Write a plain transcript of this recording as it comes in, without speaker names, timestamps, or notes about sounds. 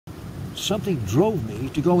something drove me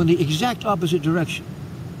to go in the exact opposite direction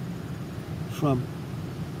from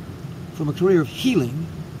a career of healing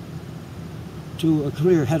to a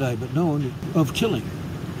career, had I but known, of killing.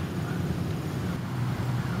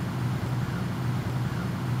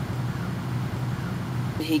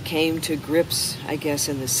 He came to grips, I guess,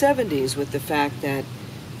 in the 70s with the fact that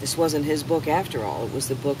this wasn't his book after all. It was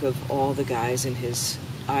the book of all the guys in his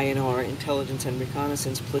INR, Intelligence and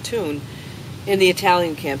Reconnaissance Platoon, in the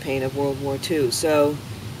Italian campaign of World War II. So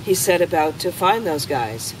he set about to find those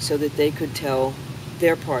guys so that they could tell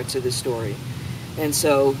their parts of the story. And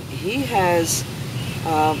so he has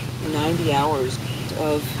 90 hours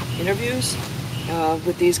of interviews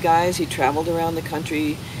with these guys. He traveled around the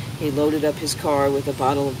country. He loaded up his car with a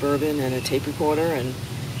bottle of bourbon and a tape recorder and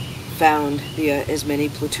found as many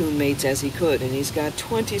platoon mates as he could. And he's got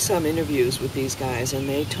 20-some interviews with these guys, and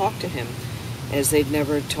they talk to him as they'd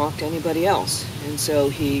never talked to anybody else. And so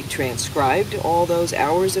he transcribed all those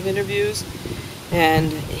hours of interviews,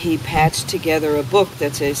 and he patched together a book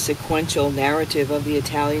that's a sequential narrative of the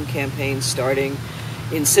Italian campaign, starting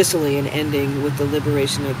in Sicily and ending with the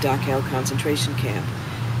liberation of Dachau concentration camp.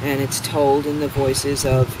 And it's told in the voices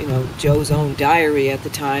of, Joe's own diary at the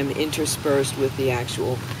time, interspersed with the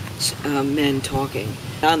actual men talking.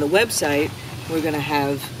 On the website, we're going to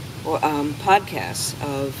have podcasts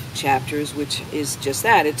of chapters, which is just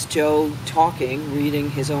that. It's Joe talking, reading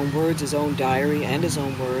his own words, his own diary and his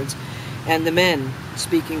own words, and the men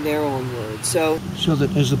speaking their own words. So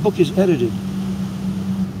that as the book is edited,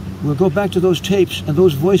 we'll go back to those tapes and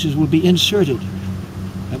those voices will be inserted.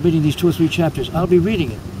 I'm reading these 2 or 3 chapters. I'll be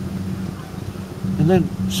reading it. And then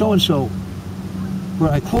so-and-so,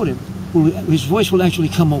 where I quote him, his voice will actually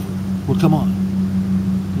come on.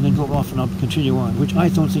 And then go off and I'll continue on, which I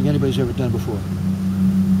don't think anybody's ever done before.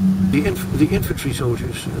 The infantry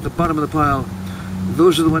soldiers at the bottom of the pile,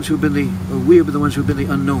 those are the ones who've been we have been the ones who've been the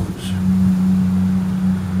unknowns.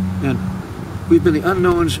 And we've been the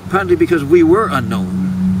unknowns partly because we were unknown.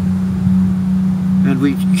 And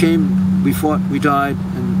we came, we fought, we died,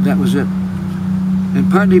 and that was it.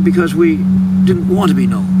 And partly because we didn't want to be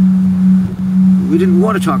known. We didn't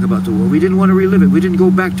want to talk about the war. We didn't want to relive it. We didn't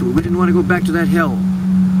go back to it. We didn't want to go back to that hell.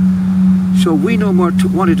 So we no more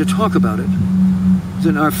wanted to talk about it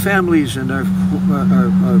than our families and our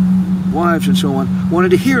wives and so on wanted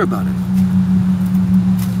to hear about it.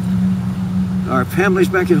 Our families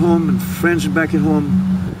back at home and friends back at home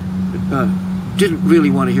didn't really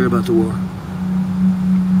want to hear about the war.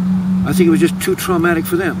 I think it was just too traumatic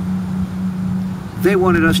for them. They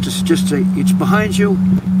wanted us to just say, it's behind you,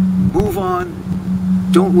 move on,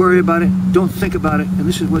 don't worry about it, don't think about it. And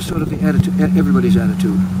this was sort of the attitude, everybody's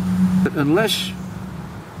attitude. But unless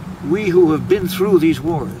we who have been through these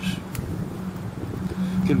wars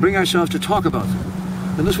can bring ourselves to talk about them,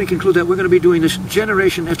 unless we conclude that we're going to be doing this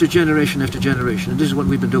generation after generation after generation, and this is what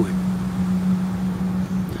we've been doing.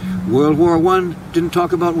 World War I didn't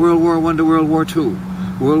talk about World War I to World War II.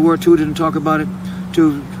 World War II didn't talk about it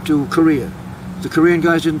to Korea. The Korean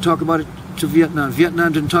guys didn't talk about it to Vietnam.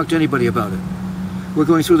 Vietnam didn't talk to anybody about it. We're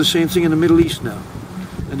going through the same thing in the Middle East now.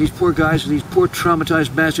 And these poor guys, these poor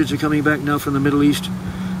traumatized bastards are coming back now from the Middle East.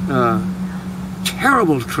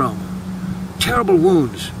 Terrible trauma, terrible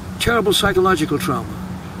wounds, terrible psychological trauma.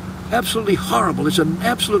 Absolutely horrible. It's an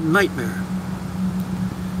absolute nightmare.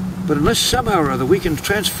 But unless somehow or other we can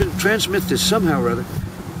transmit this somehow or other,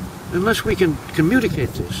 unless we can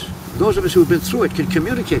communicate this, those of us who have been through it can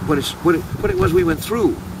communicate what it was we went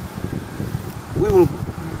through,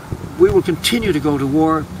 we will continue to go to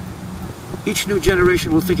war. Each new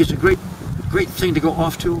generation will think it's a great thing to go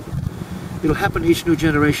off to. It'll happen to each new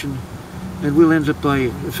generation, and we'll end up by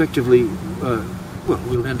effectively,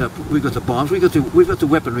 we'll end up, we've got the bombs, we've got the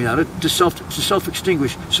weaponry out of it to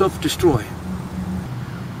self-extinguish, self-destroy.